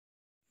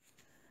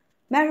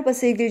Merhaba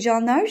sevgili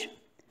canlar.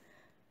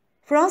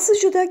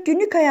 Fransızca'da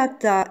günlük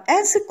hayatta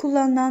en sık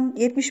kullanılan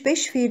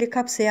 75 fiili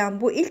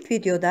kapsayan bu ilk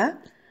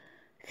videoda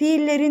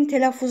fiillerin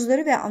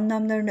telaffuzları ve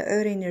anlamlarını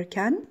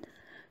öğrenirken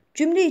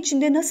cümle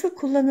içinde nasıl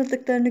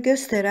kullanıldıklarını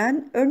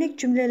gösteren örnek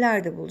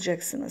cümleler de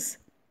bulacaksınız.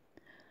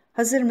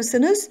 Hazır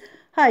mısınız?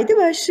 Haydi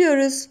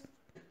başlıyoruz.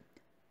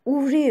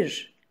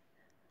 Ouvrir,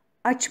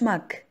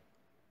 açmak.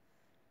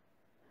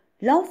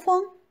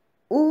 L'enfant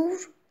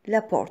ouvre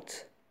la porte.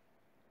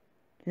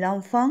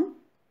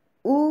 L'enfant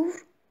ouvre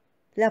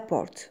la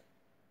porte.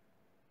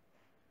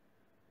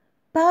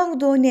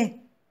 Pardonner,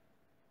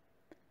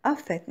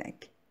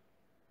 affetmek.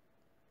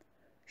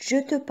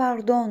 Je te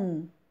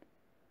pardonne.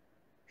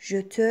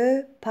 Je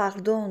te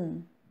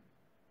pardonne.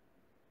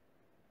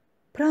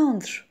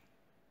 Prendre,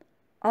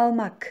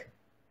 almak.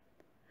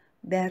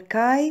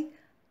 Berkay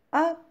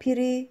a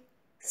pris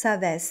sa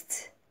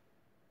veste.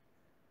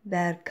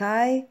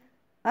 Berkay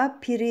a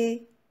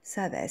pris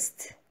sa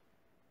veste.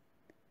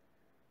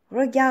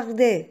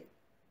 Regarder,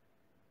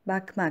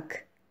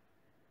 bakmak.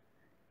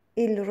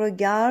 Il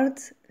regarde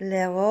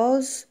les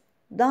roses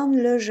dans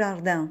le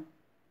jardin.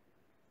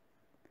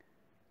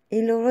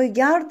 Il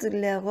regarde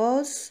les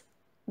roses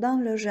dans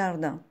le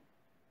jardin.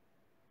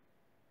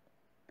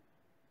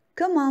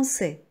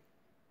 Commencer,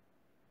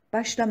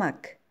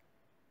 başlamak.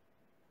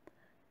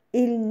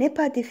 Il n'est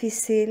pas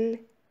difficile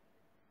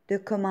de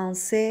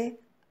commencer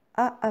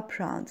à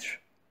apprendre.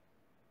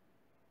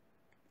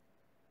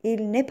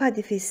 Il n'est pas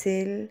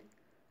difficile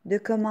de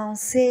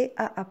commencer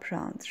à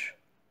apprendre.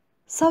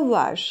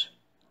 Savoir,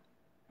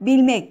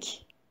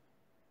 bilmek.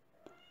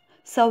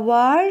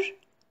 Savoir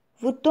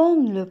vous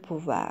donne le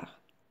pouvoir.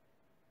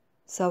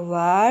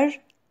 Savoir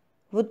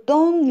vous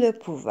donne le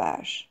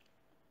pouvoir.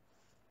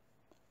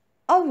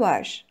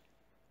 Avoir,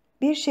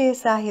 bir şeye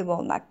sahip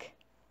olmak.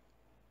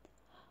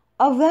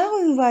 Avoir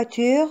une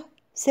voiture,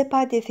 c'est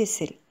pas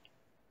difficile.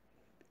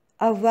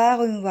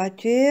 Avoir une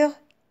voiture,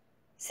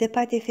 c'est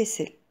pas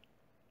difficile.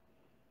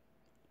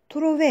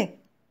 Trouver,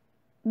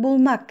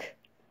 bulmak.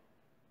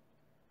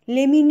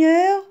 Les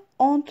mineurs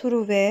ont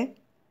trouvé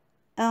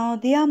un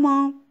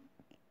diamant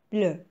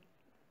bleu.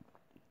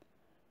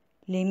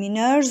 Les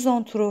mineurs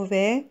ont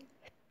trouvé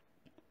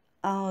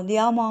un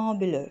diamant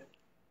bleu.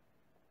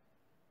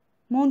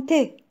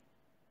 Monter,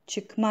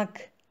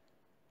 çıkmak.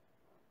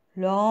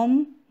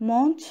 L'homme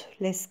monte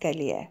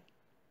l'escalier.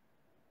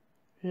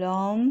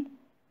 L'homme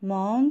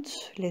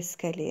monte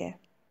l'escalier.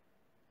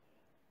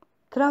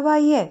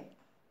 Travailler,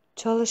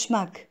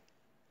 çalışmak.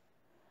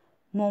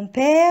 Mon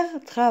père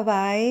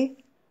travaille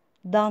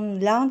dans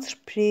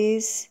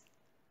l'entreprise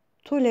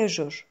tous les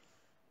jours.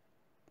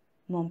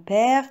 Mon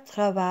père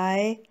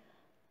travaille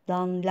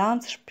dans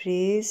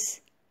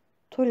l'entreprise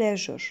tous les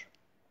jours.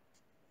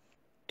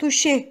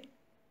 Toucher,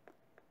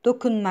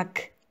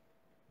 dokunmak.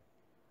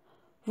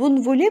 Vous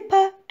ne voulez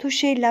pas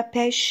toucher la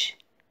pêche.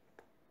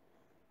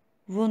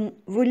 Vous ne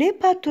voulez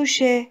pas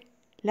toucher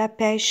la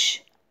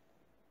pêche.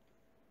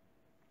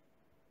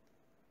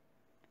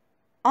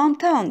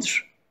 Entendre,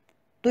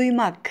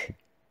 duymak.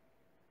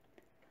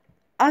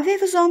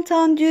 Avez-vous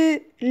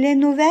entendu les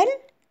nouvelles?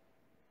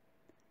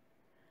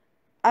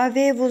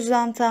 Avez-vous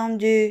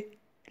entendu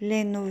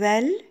les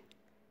nouvelles?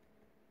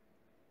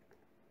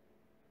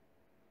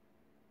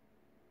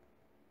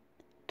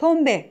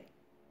 Tomber,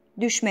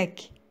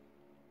 düşmek.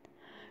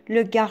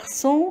 Le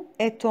garçon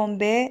est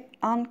tombé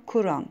en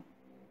courant.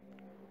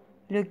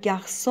 Le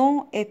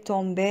garçon est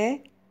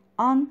tombé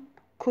en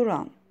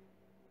courant.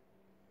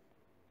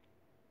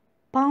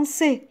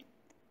 Penser,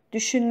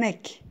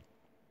 düşünmek.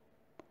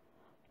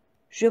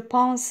 Je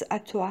pense à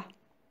toi.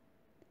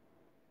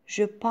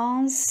 Je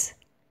pense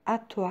à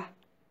toi.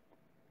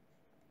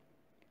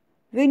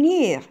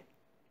 Venir,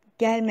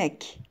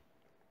 gelmek.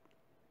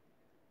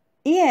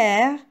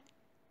 Hier,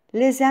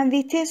 les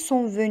invités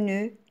sont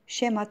venus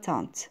chez ma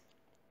tante.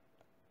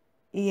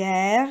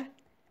 Hier,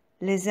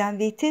 les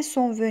invités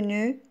sont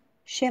venus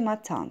chez ma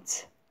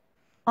tante.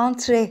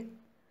 Entrer,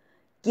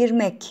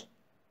 girmek.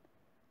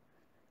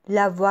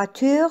 La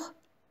voiture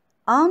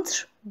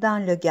entre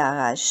dans le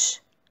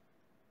garage.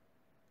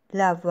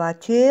 La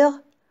voiture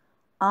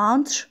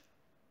entre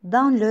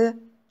dans le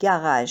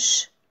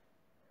garage.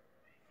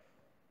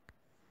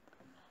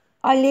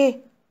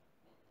 Aller,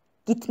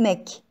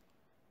 gitmek.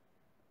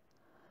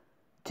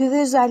 Tu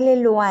veux aller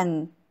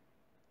loin.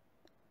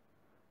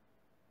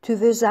 Tu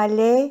veux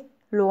aller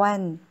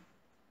loin.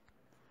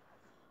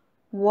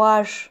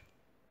 Voir,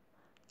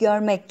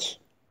 görmek.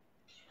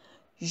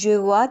 Je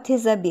vois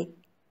tes habits.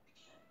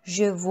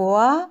 Je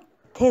vois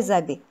tes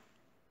habits.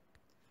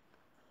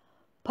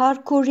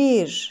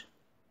 Parcourir,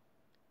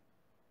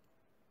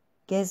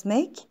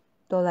 gezmek,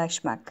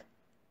 dolaşmak.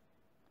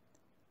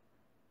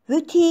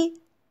 Veux-tu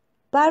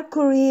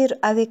parcourir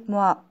avec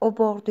moi au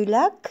bord du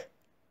lac?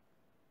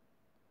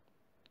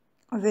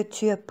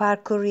 Veux-tu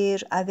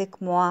parcourir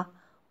avec moi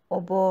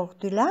au bord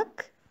du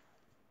lac?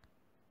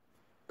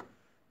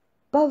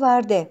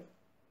 Bavarder,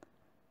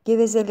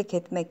 gevezelik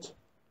etmek.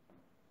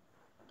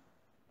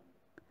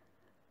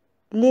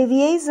 Les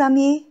vieilles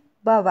amies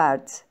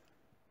bavardent.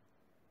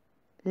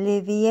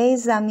 Les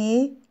vieilles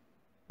amies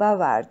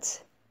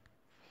bavardent.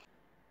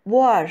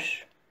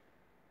 Boire,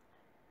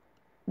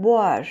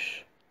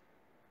 boire,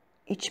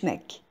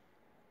 içmek.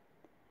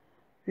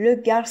 Le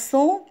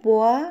garçon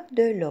boit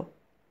de l'eau.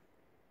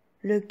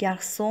 Le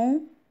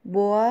garçon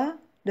boit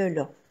de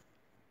l'eau.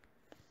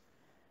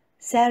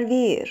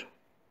 Servir,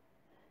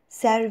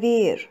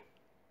 servir,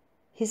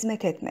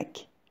 hizmet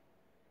etmek.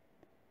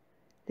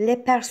 Les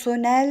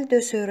personnels de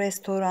ce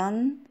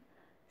restaurant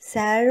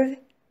servent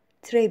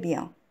très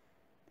bien.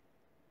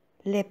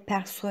 Les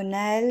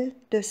personnels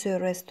de ce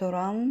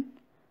restaurant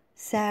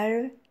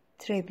servent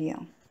très bien.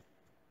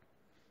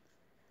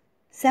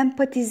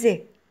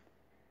 Sympathiser,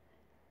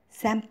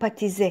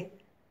 sympathiser,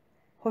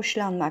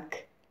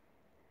 hoşlanmak.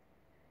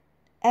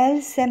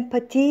 Elle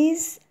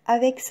sympathise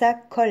avec sa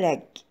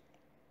collègue.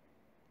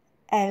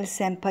 Elle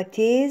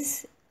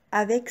sympathise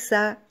avec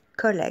sa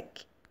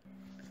collègue.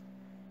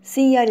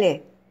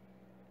 Signaler,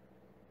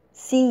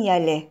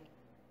 signaler,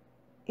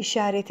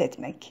 işaret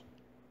etmek.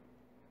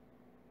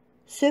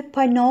 Ce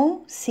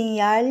panneau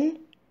signale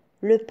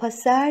le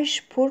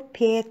passage pour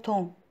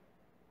piétons.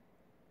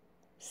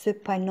 Ce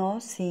panneau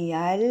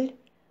signale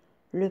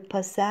le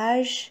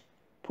passage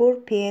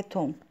pour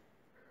piétons.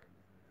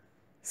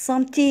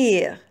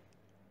 Sentir,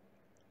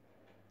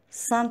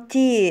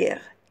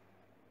 sentir,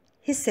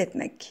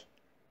 hissetmek.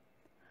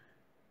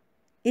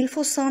 Il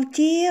faut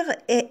sentir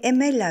et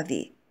aimer la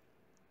vie.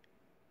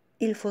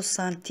 Il faut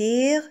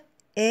sentir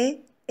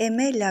et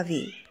aimer la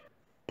vie.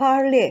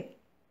 Parler,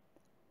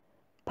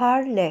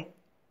 parler,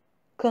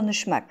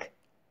 konuşmak.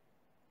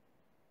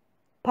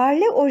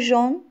 Parler aux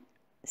gens,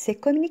 c'est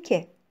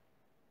communiquer.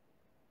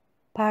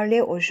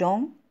 Parler aux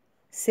gens,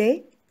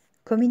 c'est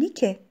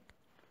communiquer.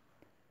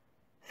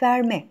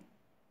 Fermer,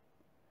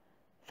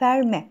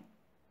 fermer,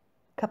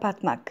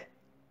 kapatmak.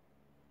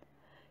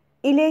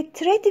 Il est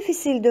très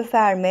difficile de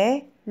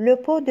fermer le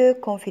pot de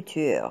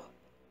confiture.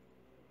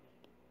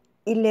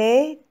 Il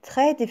est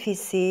très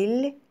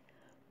difficile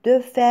de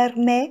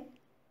fermer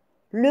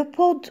le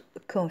pot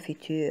de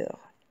confiture.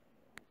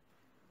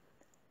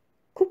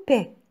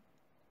 Couper,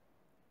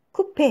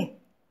 couper,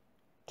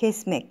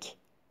 kesmek.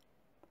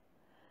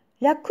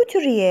 La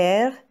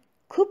couturière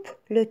coupe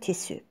le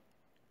tissu.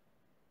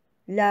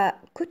 La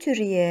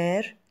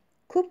couturière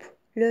coupe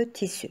le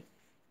tissu.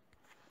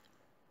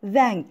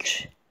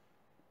 Vaincre,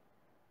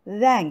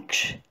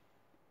 vaincre,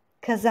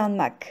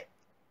 kazanmak,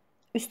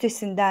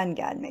 üstesinden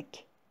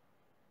gelmek.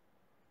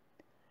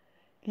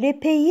 Les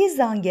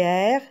pays en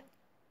guerre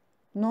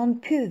n'ont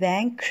pu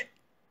vaincre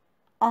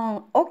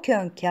en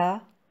aucun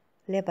cas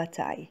les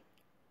batailles.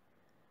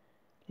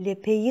 Les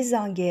pays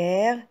en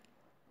guerre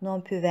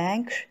n'ont pu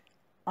vaincre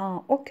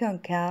en aucun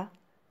cas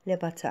les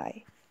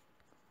batailles.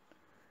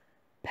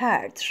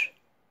 Perdre,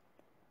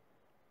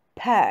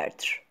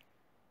 perdre,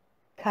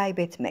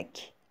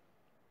 kaybetmek.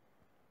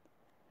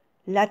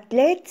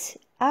 L'athlète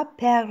a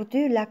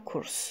perdu la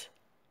course.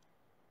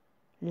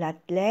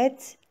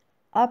 L'athlète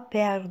a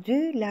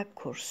perdu la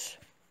course.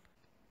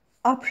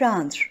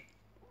 Apprendre,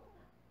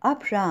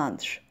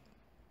 apprendre,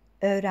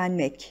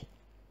 öğrenmek.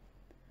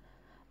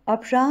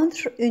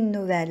 Apprendre une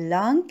nouvelle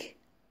langue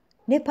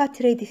n'est pas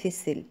très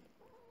difficile.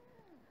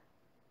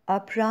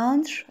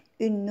 Apprendre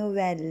une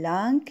nouvelle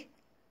langue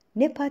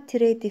n'est pas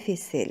très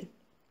difficile.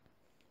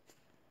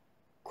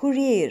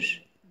 Courir,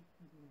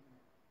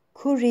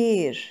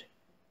 courir,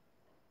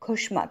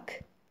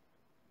 koşmak.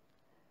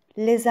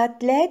 Les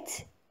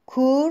athlètes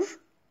courent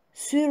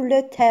sur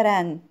le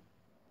terrain.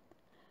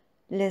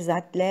 Les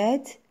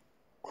athlètes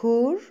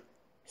courent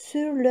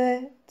sur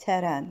le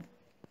terrain.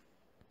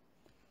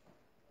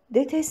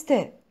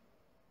 Détester,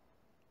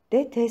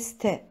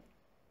 détester,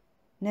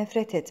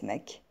 nefret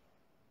etmek.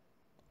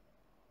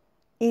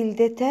 Il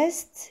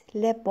déteste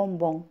les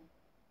bonbons.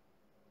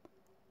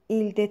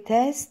 Il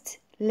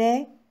déteste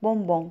les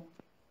bonbons.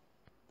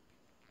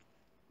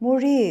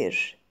 Mourir,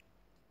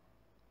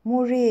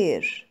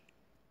 mourir,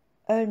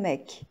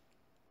 ölmek.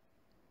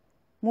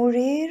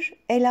 Mourir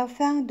est la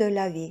fin de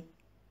la vie.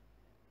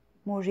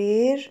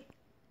 Mourir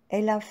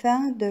est la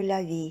fin de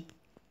la vie.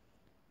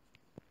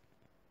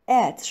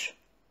 Être,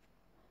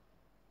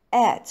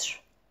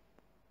 être,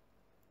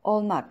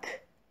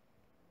 olmak.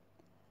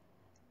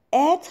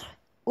 Être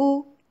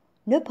ou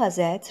ne pas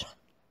être,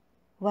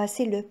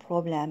 voici le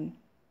problème.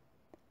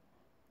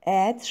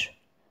 Être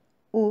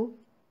ou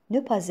ne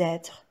pas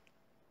être,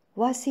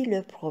 voici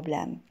le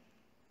problème.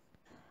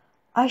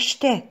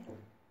 Acheter,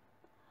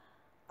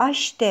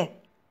 acheter,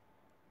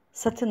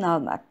 satın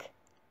almak.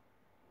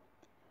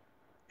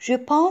 Je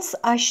pense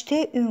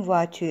acheter une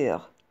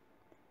voiture.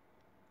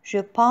 Je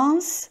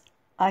pense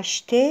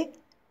acheter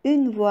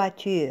une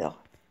voiture.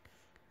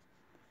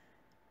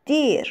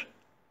 Dire,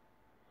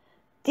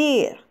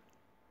 dire,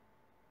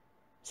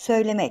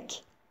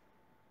 söylemek.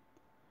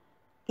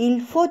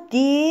 Il faut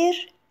dire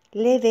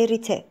les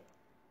vérités.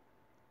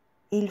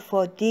 Il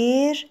faut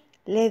dire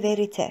les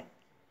vérités.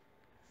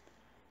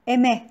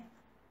 Aimer,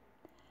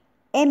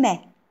 aimer,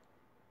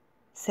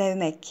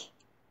 sevmek.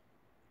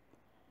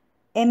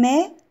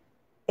 Aimer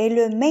est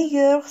le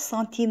meilleur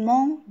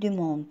sentiment du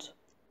monde.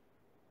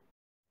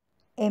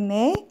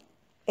 Aimer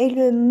est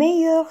le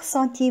meilleur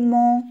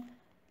sentiment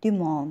du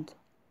monde.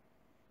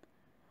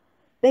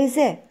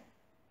 Baiser,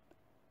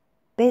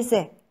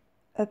 baiser,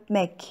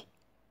 öpmek.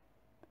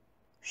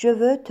 Je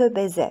veux te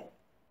baiser.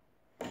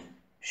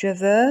 Je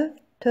veux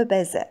te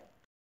baiser.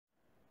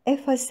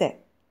 Effacer,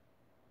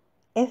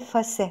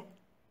 effacer,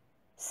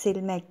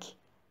 silmek.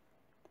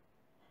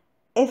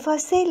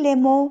 Effacer les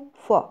mots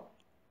faux.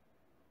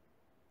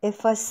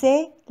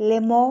 Effacer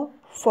les mots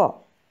faux.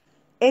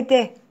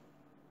 Aider,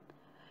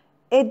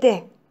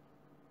 aider,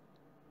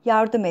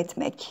 yardım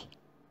etmek.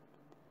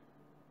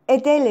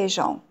 Aider les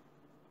gens.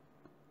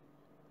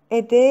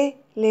 Aider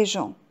les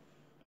gens.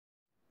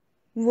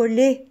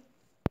 Voler,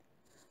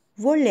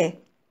 voler,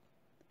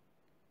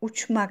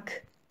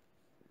 uçmak.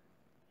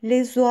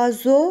 Les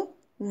oiseaux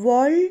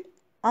volent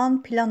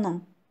en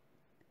planant.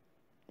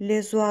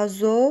 Les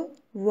oiseaux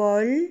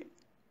volent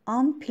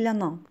en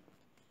planant.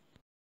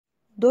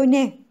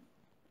 Donner,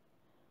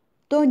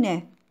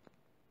 donner,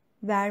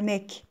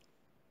 vermek.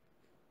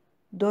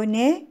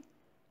 Donner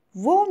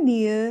vaut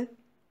mieux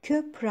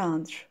que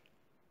prendre.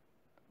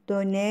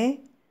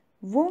 Donner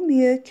vaut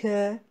mieux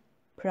que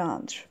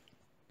prendre.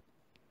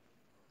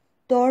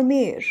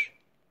 Dormir,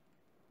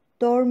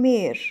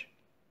 dormir,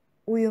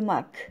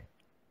 uyumak.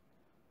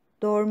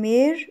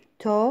 Dormir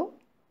tôt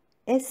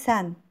et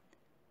sain.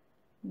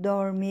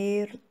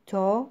 Dormir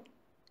tôt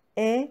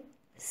et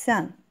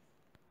sain.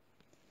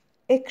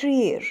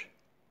 Écrire,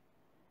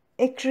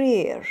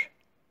 écrire,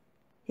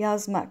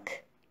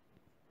 yazmak.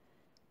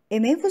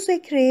 Aimez-vous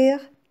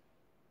écrire?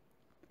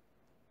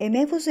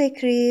 Aimez-vous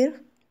écrire?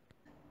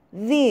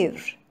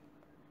 Vivre,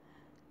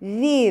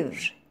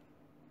 vivre,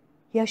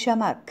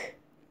 yaşamak.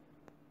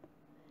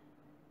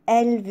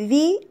 Elle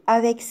vit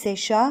avec ses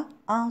chats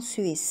en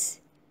Suisse.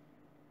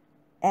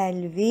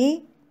 Elle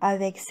vit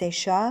avec ses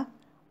chats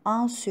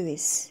en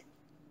Suisse.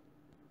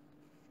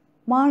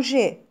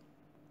 Manger,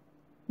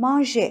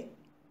 manger,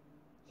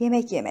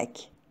 yemek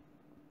yemek.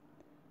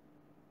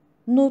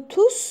 Nous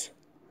tous,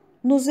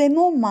 nous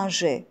aimons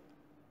manger.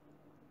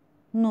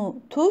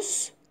 Nous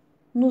tous,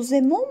 nous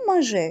aimons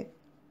manger.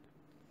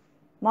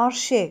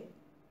 Marcher,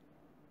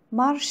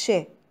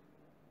 marcher,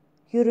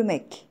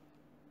 yürümek.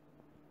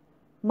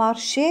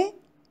 Marcher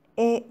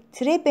est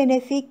très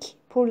bénéfique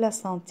pour la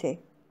santé.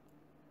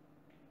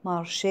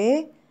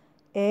 Marcher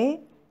est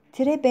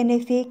très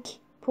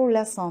bénéfique pour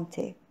la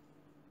santé.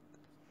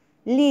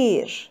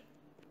 Lire,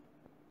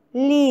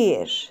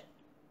 lire,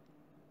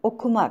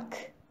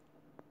 okumak.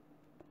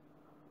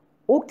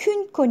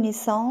 Aucune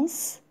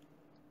connaissance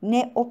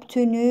n'est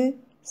obtenue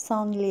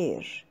sans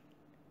lire.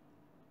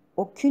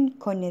 Aucune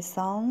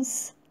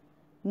connaissance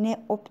n'est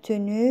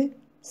obtenue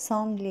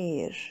sans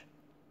lire.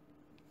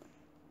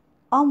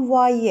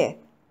 Envoyer,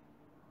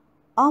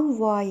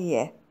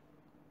 envoyer,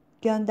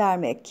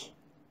 göndermek.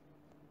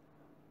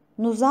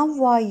 Nous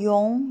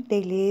envoyons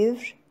des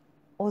livres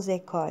aux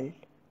écoles.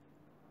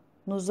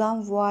 Nous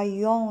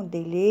envoyons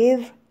des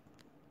livres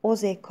aux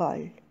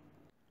écoles.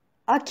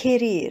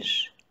 Acquérir,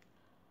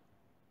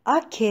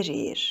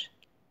 acquérir,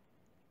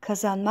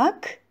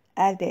 kazanmak,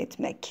 elde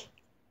etmek.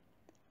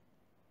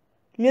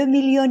 Le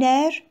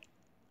millionnaire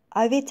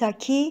avait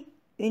acquis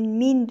une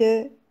mine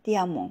de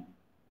diamants.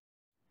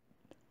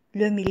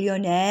 Le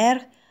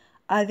millionnaire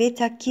avait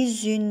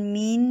acquis une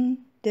mine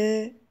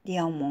de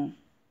diamants.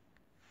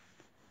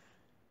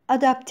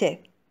 Adapter,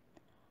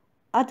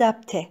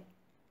 adapter,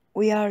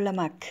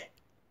 uyarlamak.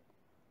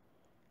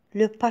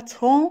 Le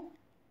patron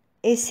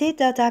essaie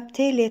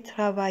d'adapter les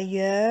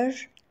travailleurs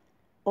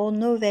au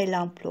nouvel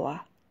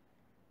emploi.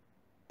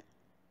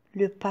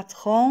 Le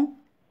patron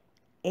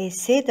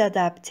essaie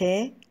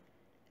d'adapter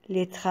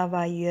les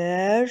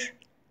travailleurs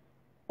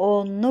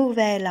au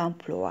nouvel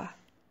emploi.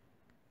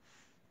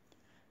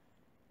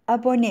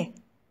 Abone,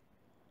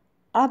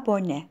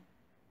 abone,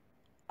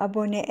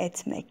 abone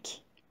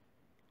etmek.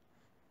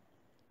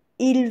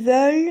 Ils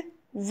veulent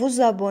vous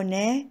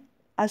abonner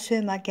à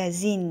ce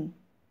magazine.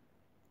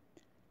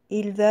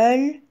 Ils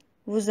veulent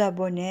vous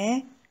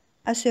abonner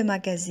à ce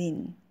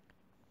magazine.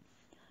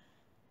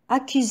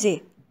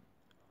 Accuser,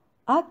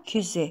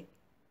 accuser,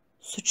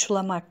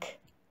 suçlamak.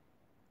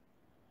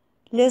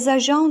 Les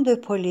agents de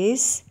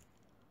police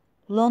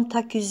l'ont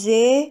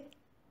accusé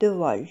de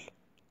vol.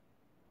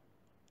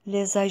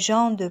 Les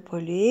agents de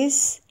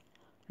police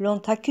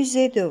l'ont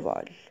accusé de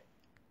vol.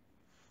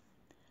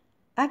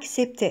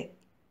 Accepter,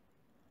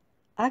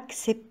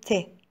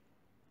 accepter,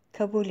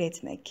 kabul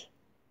etmek.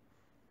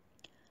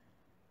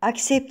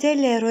 Accepter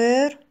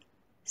l'erreur,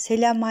 c'est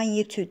la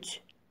magnitude.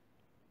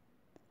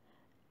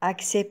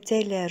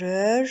 Accepter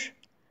l'erreur,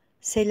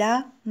 c'est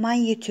la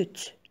magnitude.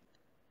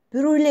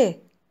 Brûler,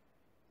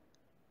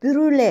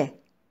 brûler,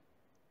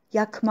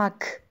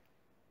 yakmak.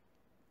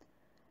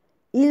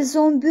 Ils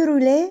ont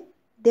brûlé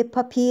des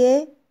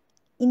papiers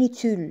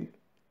inutiles.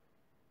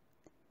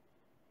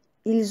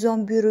 Ils ont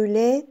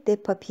brûlé des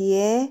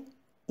papiers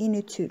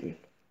inutiles.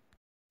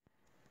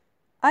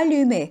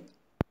 Allumer,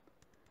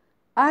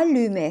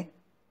 allumer,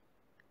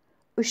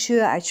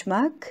 ışığı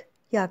açmak,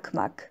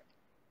 yakmak.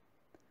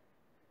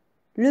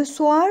 Le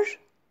soir,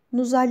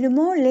 nous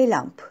allumons les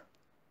lampes.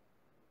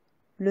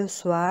 Le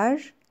soir,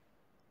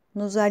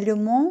 nous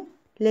allumons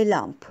les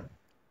lampes.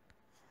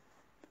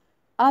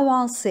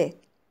 Avancer,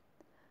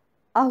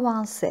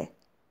 avancer.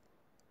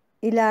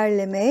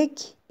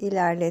 İlerlemek,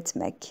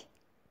 ilerletmek.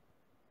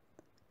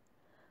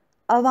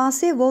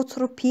 Avancez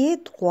votre pied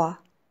droit.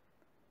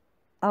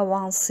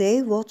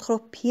 Avancez votre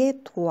pied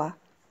droit.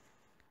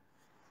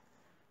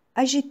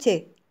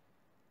 Agiter,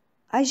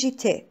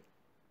 agiter.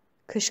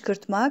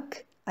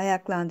 Kışkırtmak,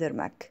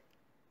 ayaklandırmak.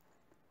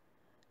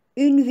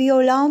 Une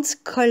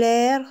violente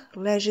colère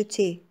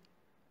l'agiter.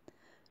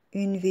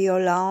 Une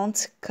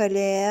violente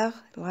colère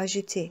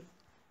l'agiter.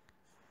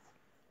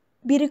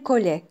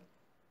 Bricole,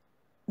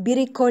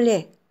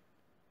 bricole.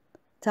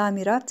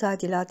 Tamirat,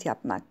 tadilat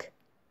yapmak.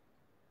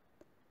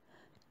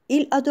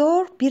 Il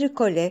adore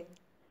bricoler.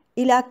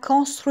 Il a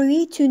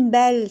construit une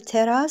belle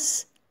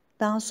terrasse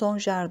dans son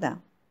jardin.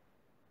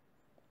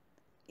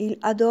 Il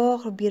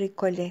adore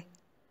bricoler.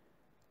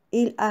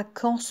 Il a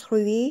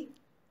construit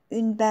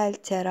une belle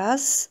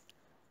terrasse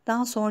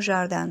dans son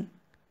jardin.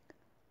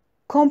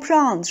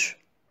 Comprendre.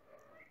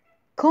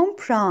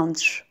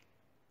 Comprendre.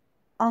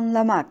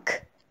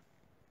 Anlamak.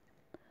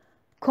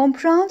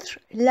 Comprendre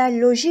la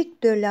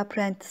logique de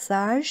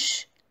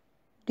l'apprentissage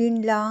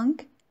d'une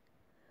langue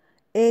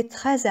est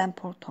très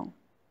important.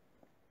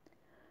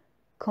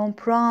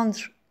 Comprendre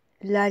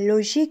la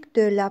logique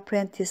de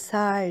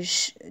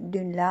l'apprentissage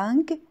d'une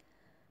langue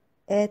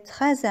est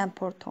très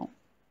important.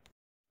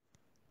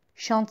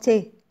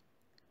 Chanter,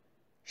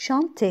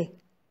 chanter,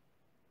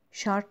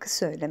 şarkı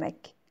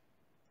söylemek.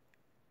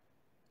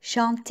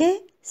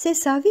 Chanter, c'est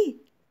sa vie.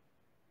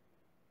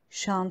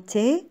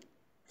 Chanter,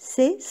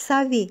 c'est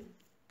sa vie.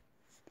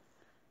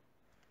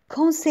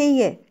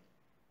 Conseiller,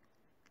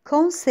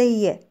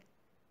 conseiller,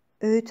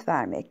 öğüt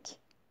vermek.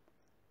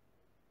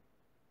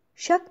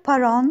 Chaque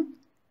parent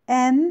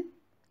aime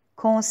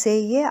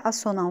conseiller à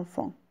son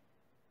enfant.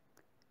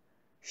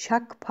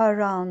 Chaque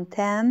parent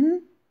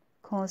aime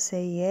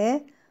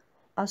conseiller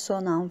à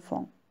son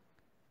enfant.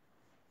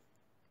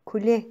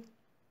 Couler,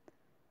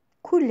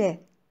 couler,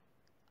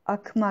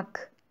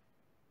 akmak.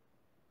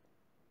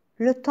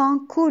 Le temps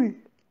coule,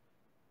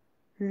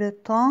 le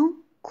temps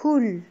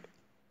coule.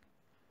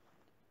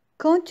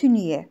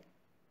 Continuer,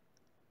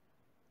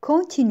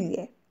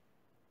 continuer,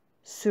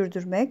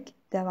 sürdürmek,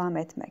 devam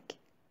etmek.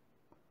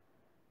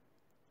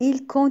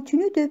 Il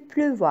continue de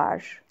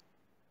pleuvoir.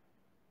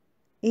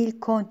 Il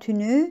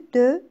continue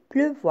de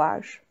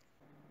pleuvoir.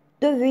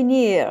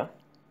 Devenir,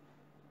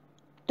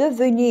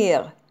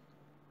 devenir,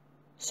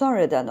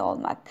 sonradan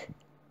olmak.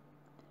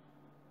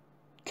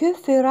 Que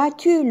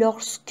feras-tu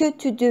lorsque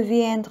tu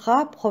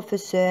deviendras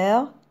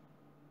professeur?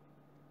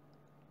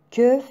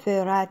 Que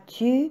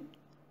feras-tu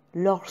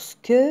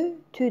lorsque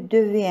tu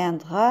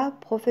deviendras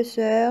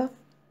professeur?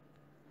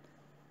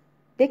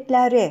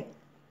 Déclarer,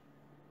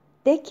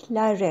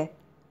 déclarer,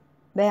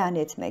 beyan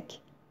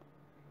etmek.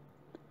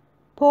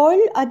 Paul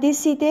a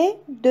décidé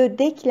de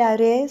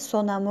déclarer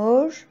son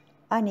amour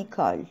à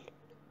Nicole.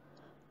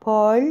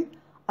 Paul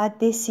a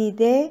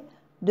décidé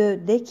de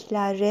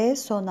déclarer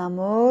son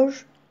amour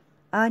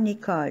à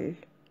Nicole.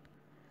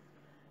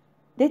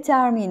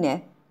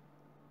 Déterminer,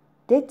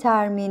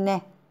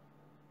 déterminer,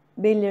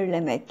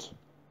 belirlemek.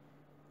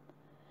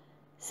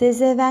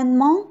 Ces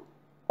événements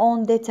ont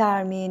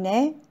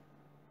déterminé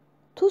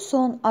tout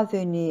son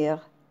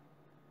avenir.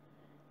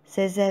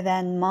 Ces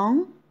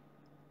événements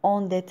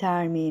ont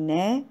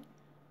déterminé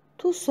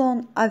tout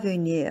son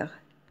avenir.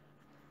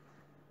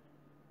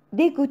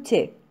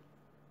 Dégoûter,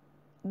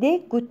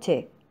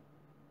 dégoûter,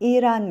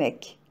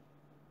 iğrenmek.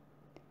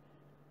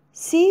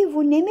 Si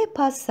vous n'aimez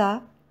pas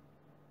ça,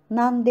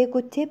 n'en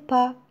dégoûtez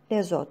pas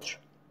les autres.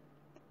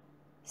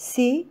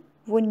 Si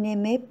vous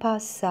n'aimez pas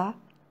ça,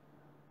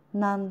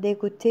 n'en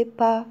dégoûtez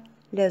pas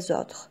les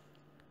autres.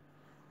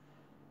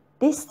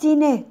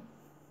 Destiné,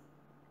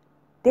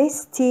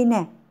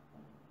 destiné.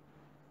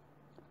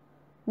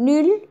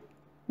 Nul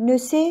ne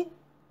sait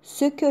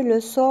ce que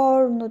le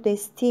sort nous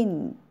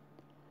destine.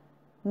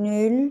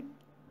 Nul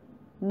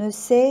ne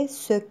sait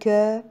ce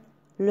que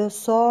le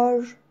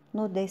sort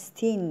nous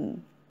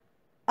destine.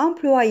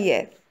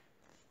 Employer,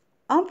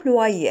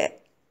 employer,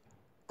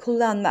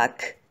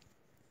 kullanmak.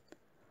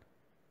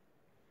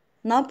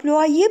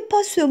 N'employez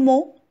pas ce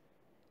mot,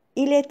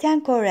 il est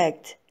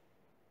incorrect.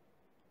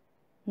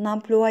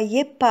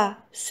 N'employez pas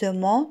ce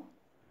mot,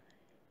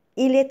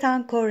 il est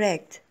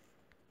incorrect.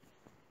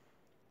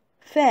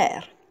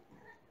 Faire,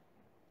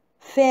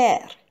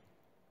 faire,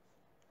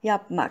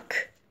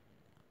 yapmak.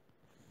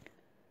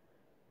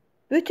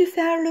 Veux-tu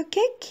faire le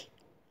cake?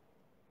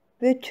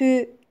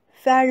 Veux-tu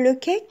faire le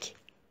cake?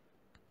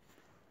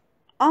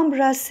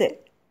 Embrasser,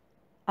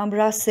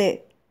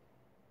 embrasser,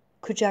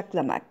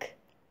 kucaklamak.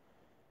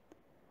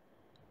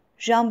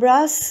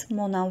 J'embrasse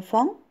mon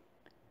enfant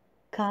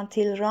quand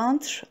il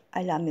rentre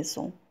à la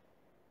maison.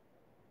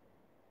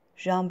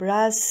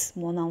 J'embrasse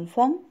mon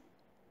enfant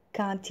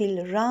quand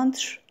il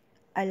rentre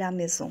à la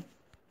maison.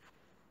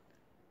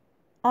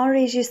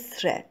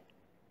 Enregistrer,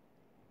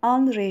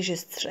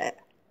 enregistrer,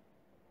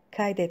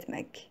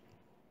 kaydetmek.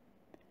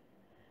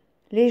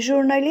 Les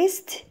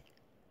journalistes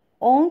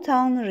ont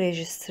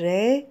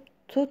enregistré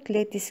toutes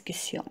les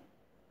discussions.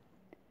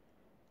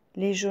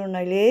 Les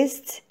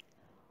journalistes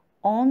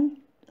ont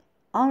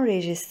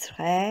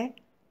enregistré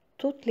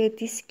toutes les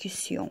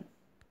discussions.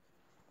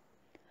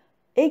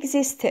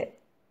 Exister,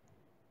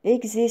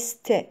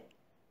 exister,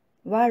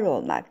 var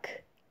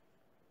olmak.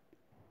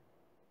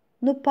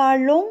 Nous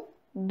parlons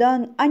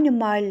d'un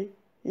animal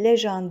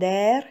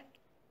légendaire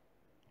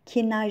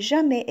qui n'a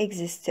jamais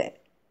existé.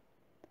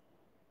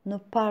 Nous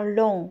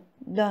parlons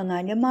d'un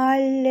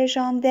animal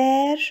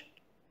légendaire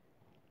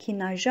qui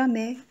n'a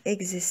jamais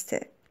existé.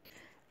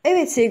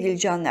 Evet sevgili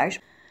canlar,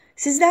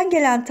 sizden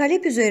gelen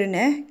talep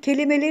üzerine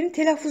kelimelerin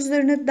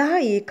telaffuzlarını daha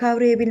iyi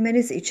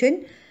kavrayabilmeniz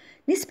için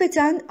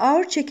nispeten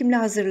ağır çekimle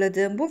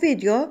hazırladığım bu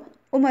video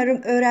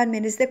umarım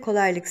öğrenmenizde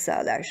kolaylık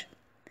sağlar.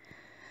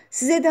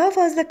 Size daha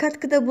fazla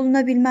katkıda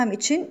bulunabilmem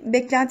için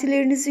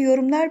beklentilerinizi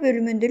yorumlar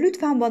bölümünde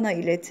lütfen bana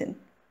iletin.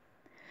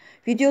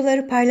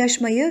 Videoları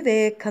paylaşmayı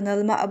ve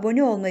kanalıma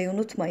abone olmayı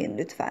unutmayın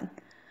lütfen.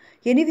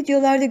 Yeni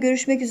videolarda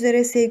görüşmek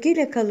üzere,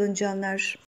 sevgiyle kalın canlar.